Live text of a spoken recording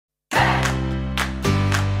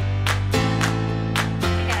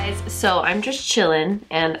So I'm just chilling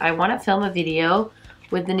and I want to film a video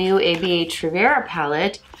with the new ABH Riviera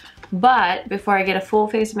palette, but before I get a full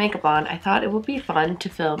face of makeup on, I thought it would be fun to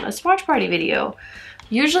film a swatch party video.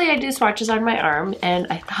 Usually I do swatches on my arm, and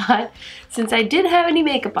I thought since I didn't have any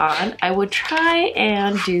makeup on, I would try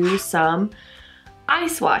and do some eye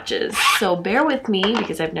swatches. So bear with me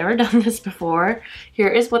because I've never done this before. Here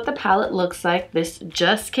is what the palette looks like. This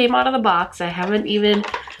just came out of the box. I haven't even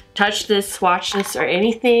touched this, swatched this, or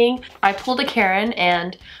anything. I pulled a Karen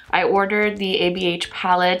and I ordered the ABH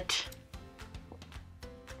palette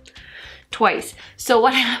twice. So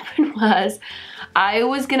what happened was I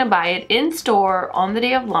was gonna buy it in store on the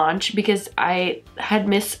day of launch because I had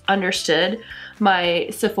misunderstood my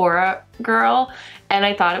Sephora girl and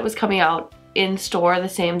I thought it was coming out in store the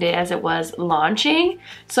same day as it was launching.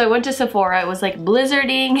 So I went to Sephora, it was like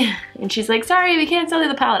blizzarding, and she's like, sorry, we can't sell you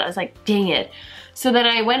the palette. I was like, dang it. So then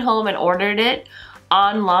I went home and ordered it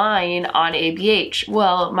online on ABH.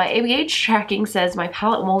 Well, my ABH tracking says my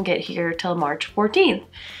palette won't get here till March 14th.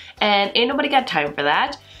 And ain't nobody got time for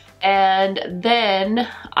that. And then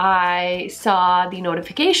I saw the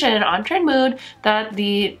notification on Trendmood that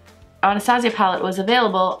the Anastasia palette was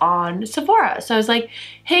available on Sephora. So I was like,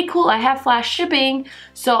 hey, cool, I have flash shipping,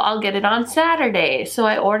 so I'll get it on Saturday. So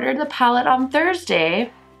I ordered the palette on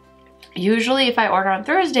Thursday. Usually if I order on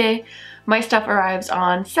Thursday, my stuff arrives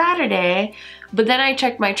on Saturday, but then I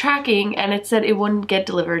checked my tracking and it said it wouldn't get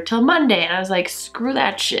delivered till Monday. And I was like, screw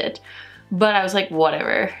that shit. But I was like,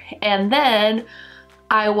 whatever. And then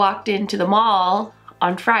I walked into the mall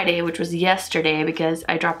on Friday, which was yesterday, because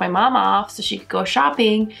I dropped my mom off so she could go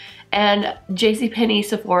shopping, and JCPenney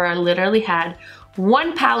Sephora literally had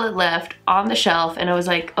one palette left on the shelf, and I was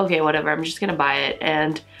like, okay, whatever, I'm just gonna buy it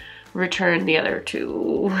and return the other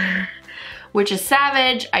two. Which is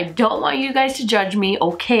savage. I don't want you guys to judge me,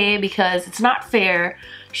 okay, because it's not fair.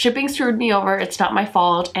 Shipping screwed me over, it's not my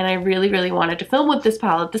fault, and I really, really wanted to film with this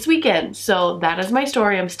palette this weekend. So that is my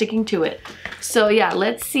story, I'm sticking to it. So yeah,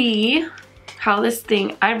 let's see how this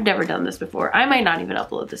thing, I've never done this before. I might not even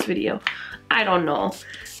upload this video. I don't know.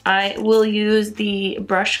 I will use the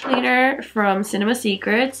brush cleaner from Cinema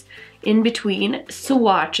Secrets in between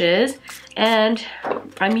swatches, and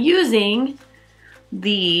I'm using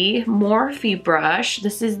the Morphe brush.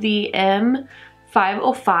 This is the M505.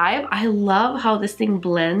 I love how this thing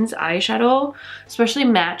blends eyeshadow, especially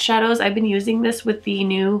matte shadows. I've been using this with the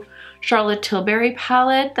new Charlotte Tilbury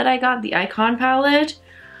palette that I got, the Icon palette.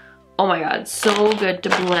 Oh my god, so good to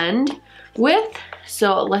blend with.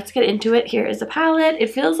 So let's get into it. Here is the palette.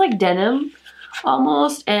 It feels like denim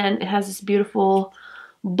almost, and it has this beautiful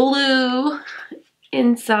blue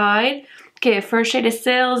inside. Okay, first shade is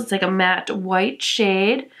Sales. It's like a matte white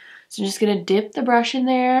shade. So I'm just gonna dip the brush in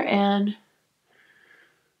there and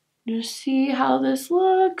just see how this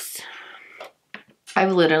looks.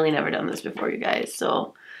 I've literally never done this before, you guys,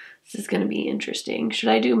 so this is gonna be interesting. Should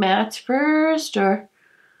I do mattes first, or?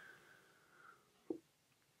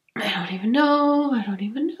 I don't even know, I don't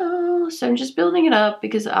even know. So I'm just building it up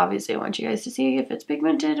because obviously I want you guys to see if it's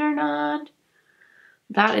pigmented or not.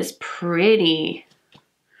 That is pretty.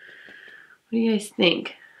 What do you guys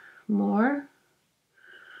think? More?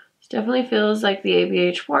 This definitely feels like the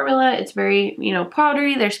ABH formula. It's very, you know,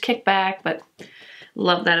 powdery. There's kickback, but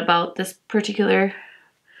love that about this particular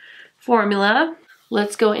formula.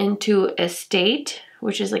 Let's go into Estate,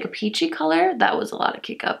 which is like a peachy color. That was a lot of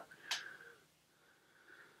kick up.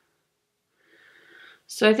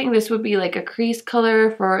 So I think this would be like a crease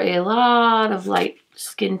color for a lot of light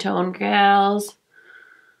skin tone gals.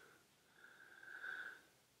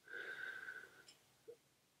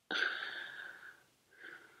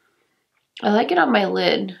 I like it on my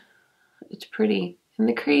lid. It's pretty. In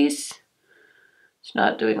the crease, it's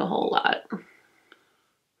not doing a whole lot.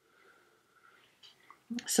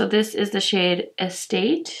 So this is the shade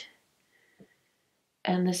Estate,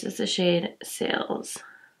 and this is the shade Sales.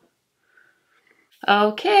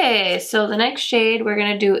 Okay, so the next shade we're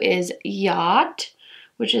gonna do is Yacht,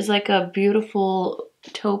 which is like a beautiful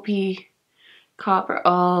taupey copper.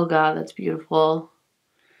 Oh god, that's beautiful.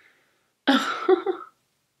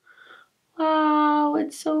 Wow,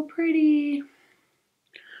 it's so pretty.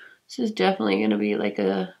 This is definitely gonna be like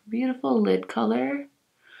a beautiful lid color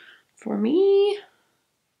for me.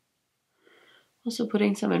 Also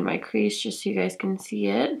putting some in my crease just so you guys can see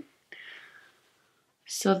it.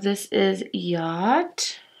 So this is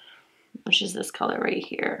Yacht, which is this color right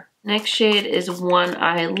here. Next shade is one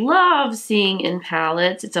I love seeing in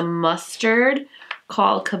palettes. It's a mustard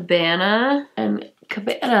called Cabana. And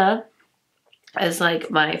Cabana is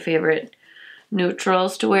like my favorite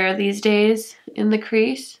neutrals to wear these days in the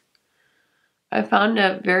crease. I found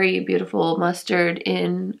a very beautiful mustard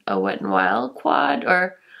in a Wet n Wild quad,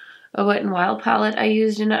 or a Wet n Wild palette I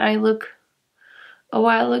used in Eye Look a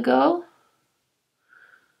while ago.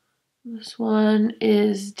 This one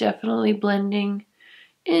is definitely blending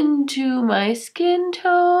into my skin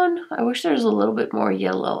tone. I wish there was a little bit more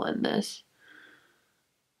yellow in this.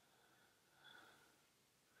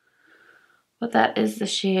 But that is the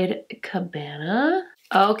shade Cabana.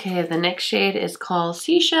 Okay, the next shade is called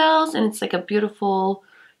Seashells, and it's like a beautiful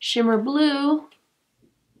shimmer blue.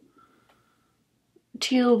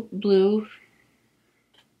 Teal blue.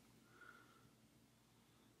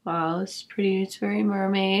 Wow, it's pretty. It's very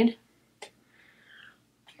mermaid.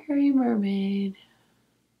 Very mermaid.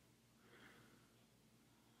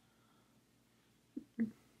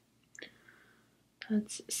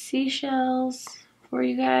 That's Seashells for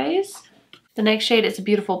you guys. The next shade is a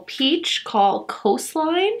beautiful peach called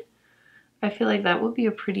Coastline. I feel like that would be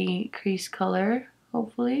a pretty crease color,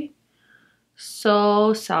 hopefully.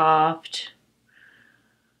 So soft.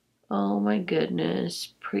 Oh my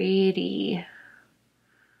goodness, pretty.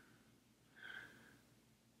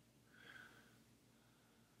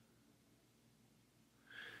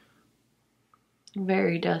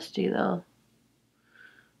 Very dusty though.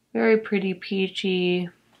 Very pretty peachy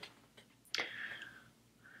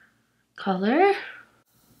color.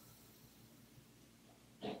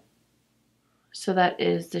 So that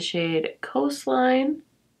is the shade Coastline.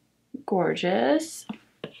 Gorgeous.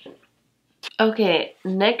 Okay,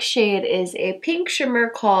 next shade is a pink shimmer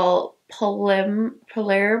called Palermo.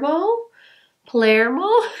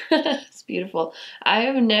 It's beautiful. I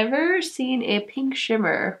have never seen a pink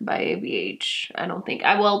shimmer by ABH. I don't think.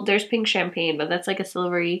 Well, there's pink champagne, but that's like a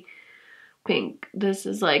silvery pink. This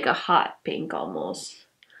is like a hot pink almost.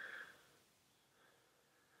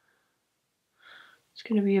 It's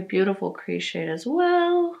gonna be a beautiful crease shade as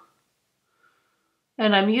well.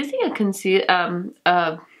 And I'm using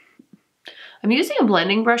I'm using a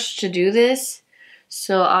blending brush to do this.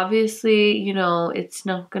 So obviously, you know, it's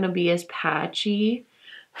not gonna be as patchy.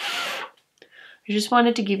 I just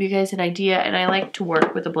wanted to give you guys an idea, and I like to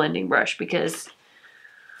work with a blending brush because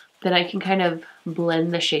then I can kind of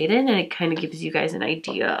blend the shade in, and it kind of gives you guys an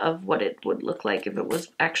idea of what it would look like if it was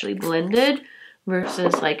actually blended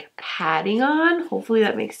versus like patting on. Hopefully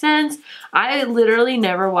that makes sense. I literally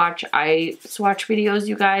never watch eye swatch videos,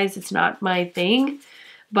 you guys. It's not my thing,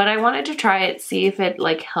 but I wanted to try it, see if it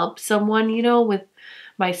like helps someone, you know, with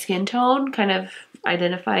my skin tone, kind of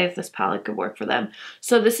identify if this palette could work for them.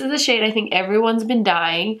 So this is the shade I think everyone's been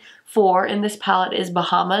dying for in this palette is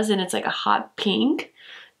Bahamas, and it's like a hot pink.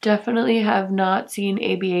 Definitely have not seen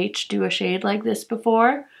ABH do a shade like this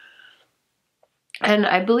before. And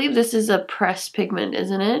I believe this is a pressed pigment,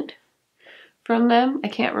 isn't it? From them? I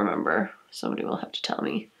can't remember. Somebody will have to tell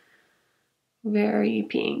me. Very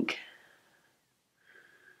pink.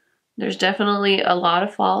 There's definitely a lot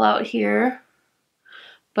of fallout here,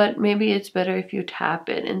 but maybe it's better if you tap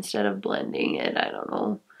it instead of blending it. I don't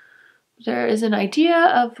know. There is an idea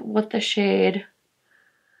of what the shade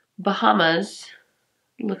Bahamas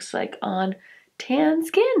looks like on tan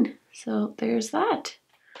skin. So there's that.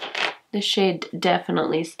 This shade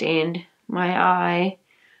definitely stained my eye.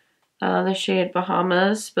 The shade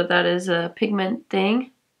Bahamas, but that is a pigment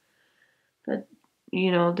thing. But,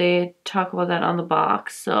 you know, they talk about that on the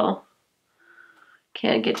box, so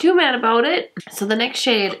can't get too mad about it. So the next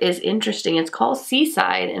shade is interesting. It's called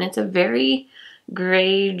Seaside, and it's a very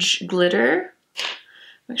grayish glitter.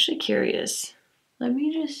 I'm actually curious. Let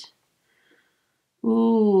me just...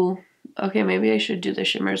 Ooh. Okay, maybe I should do the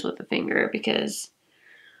shimmers with the finger because...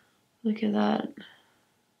 Look at that.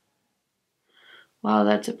 Wow,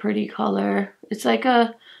 that's a pretty color. It's like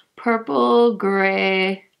a purple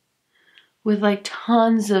gray with like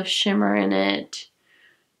tons of shimmer in it.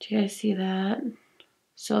 Do you guys see that?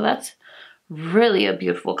 So that's really a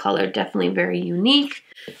beautiful color. Definitely very unique.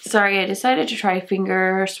 Sorry, I decided to try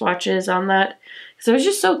finger swatches on that because I was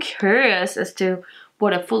just so curious as to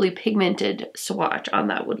what a fully pigmented swatch on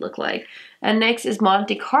that would look like. And next is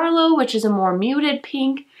Monte Carlo, which is a more muted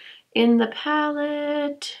pink in the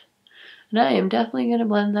palette, and I am definitely going to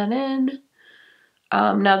blend that in.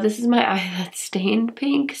 Now this is my eye that's stained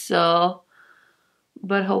pink, so,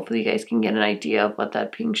 but hopefully you guys can get an idea of what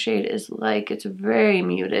that pink shade is like. It's very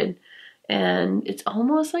muted, and it's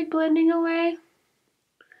almost like blending away.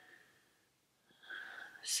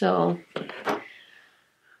 So,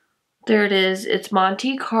 there it is. It's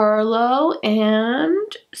Monte Carlo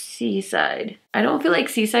and Seaside. I don't feel like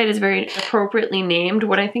Seaside is very appropriately named.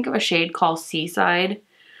 When I think of a shade called Seaside, I'm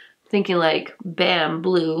thinking like, bam,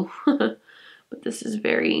 blue. But this is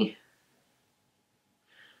very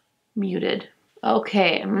muted.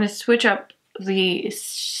 Okay, I'm gonna switch up the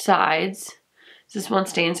sides. This one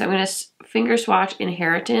stain, so I'm gonna finger swatch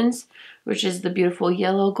Inheritance, which is the beautiful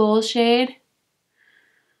yellow gold shade.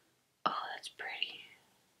 Oh, that's pretty.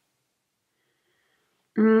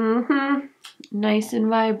 Nice and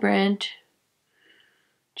vibrant.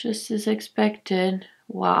 Just as expected.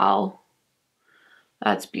 Wow.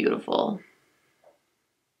 That's beautiful.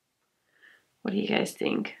 What do you guys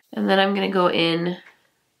think? And then I'm gonna go in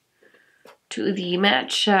to the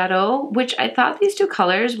matte shadow, which I thought these two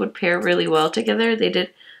colors would pair really well together. They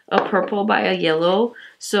did a purple by a yellow.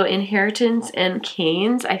 So Inheritance and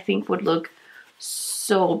Canes, I think, would look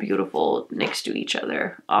so beautiful next to each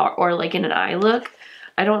other, or like in an eye look.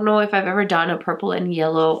 I don't know if I've ever done a purple and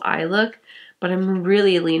yellow eye look, but I'm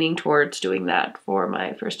really leaning towards doing that for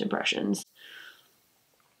my first impressions.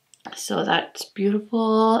 So that's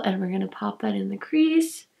beautiful, and we're gonna pop that in the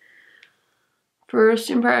crease. First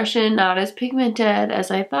impression, not as pigmented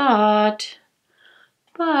as I thought,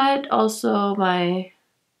 but also my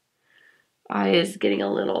eye is getting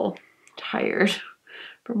a little tired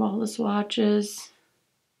from all the swatches.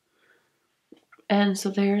 And so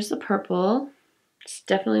there's the purple. It's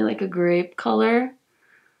definitely like a grape color.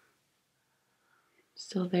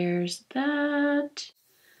 So there's that.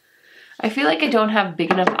 I feel like I don't have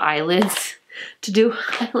big enough eyelids to do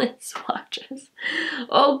eyelid swatches.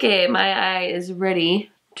 Okay, my eye is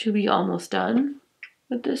ready to be almost done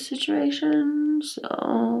with this situation.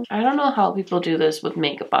 So I don't know how people do this with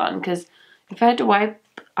makeup on, because if I had to wipe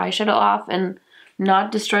eyeshadow off and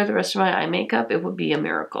not destroy the rest of my eye makeup, it would be a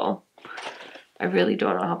miracle. I really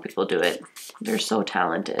don't know how people do it. They're so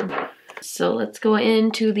talented. So let's go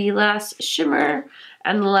into the last shimmer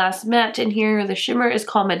and the last matte in here. The shimmer is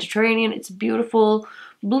called Mediterranean. It's beautiful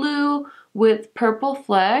blue with purple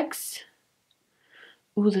flecks.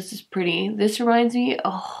 Ooh, this is pretty. This reminds me,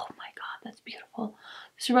 oh my god, that's beautiful.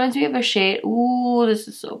 This reminds me of a shade. Ooh, this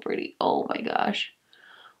is so pretty. Oh my gosh.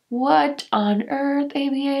 What on earth,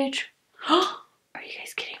 ABH? Are you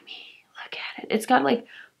guys kidding me? Look at it. It's got like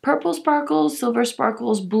purple sparkles, silver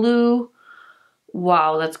sparkles, blue.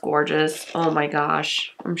 Wow, that's gorgeous. Oh my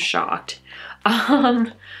gosh, I'm shocked.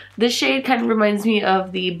 This shade kind of reminds me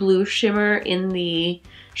of the blue shimmer in the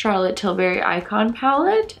Charlotte Tilbury Icon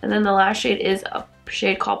palette. And then the last shade is a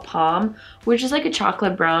shade called Palm, which is like a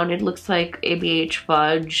chocolate brown. It looks like ABH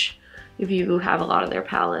Fudge. If you have a lot of their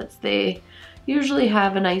palettes, they usually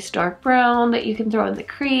have a nice dark brown that you can throw in the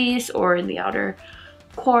crease or in the outer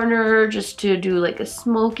corner just to do like a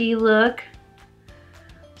smoky look.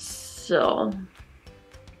 So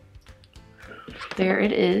there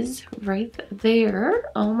it is right there.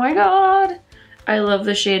 Oh my god. I love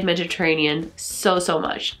the shade Mediterranean so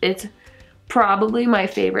much. It's probably my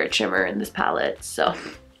favorite shimmer in this palette. So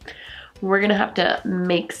we're gonna have to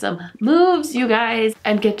make some moves, you guys,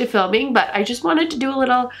 and get to filming. But I just wanted to do a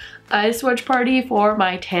little eye swatch party for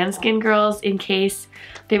my tan skin girls in case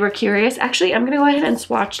they were curious. Actually, I'm gonna go ahead and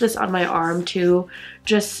swatch this on my arm too,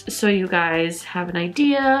 just so you guys have an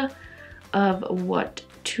idea of what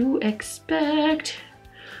to expect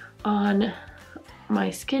on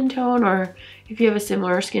my skin tone, or if you have a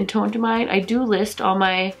similar skin tone to mine. I do list all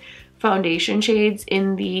my foundation shades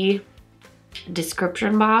in the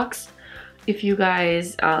description box if you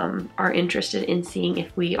guys are interested in seeing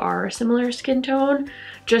if we are a similar skin tone,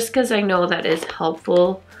 just because I know that is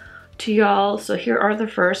helpful to y'all. So here are the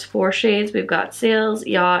first 4 shades. We've got Sails,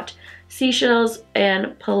 Yacht, Seashells,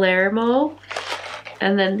 and Palermo.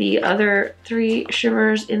 And then the other 3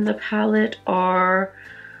 shimmers in the palette are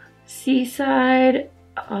Seaside,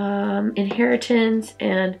 Inheritance,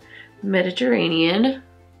 and Mediterranean.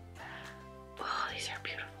 Oh, these are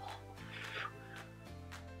beautiful.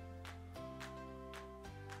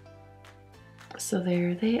 So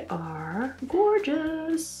there they are,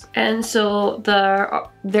 gorgeous. And so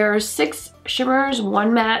there are 6 shimmers,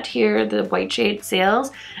 1 matte here, the white shade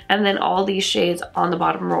Sails, and then all these shades on the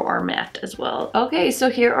bottom row are matte as well. Okay, so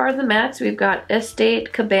here are the mattes. We've got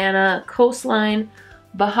Estate, Cabana, Coastline,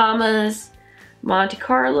 Bahamas, Monte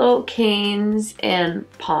Carlo, Canes, and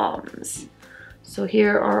Palms. So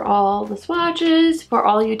here are all the swatches for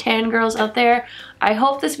all you tan girls out there. I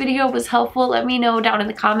hope this video was helpful. Let me know down in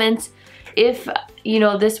the comments if you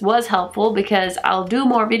know this was helpful, because I'll do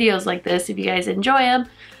more videos like this if you guys enjoy them.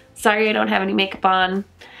 Sorry I don't have any makeup on.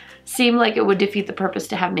 Seemed like it would defeat the purpose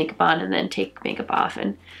to have makeup on and then take makeup off,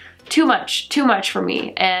 and too much for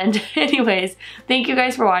me. And anyways, thank you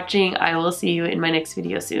guys for watching. I will see you in my next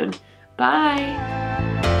video soon. Bye.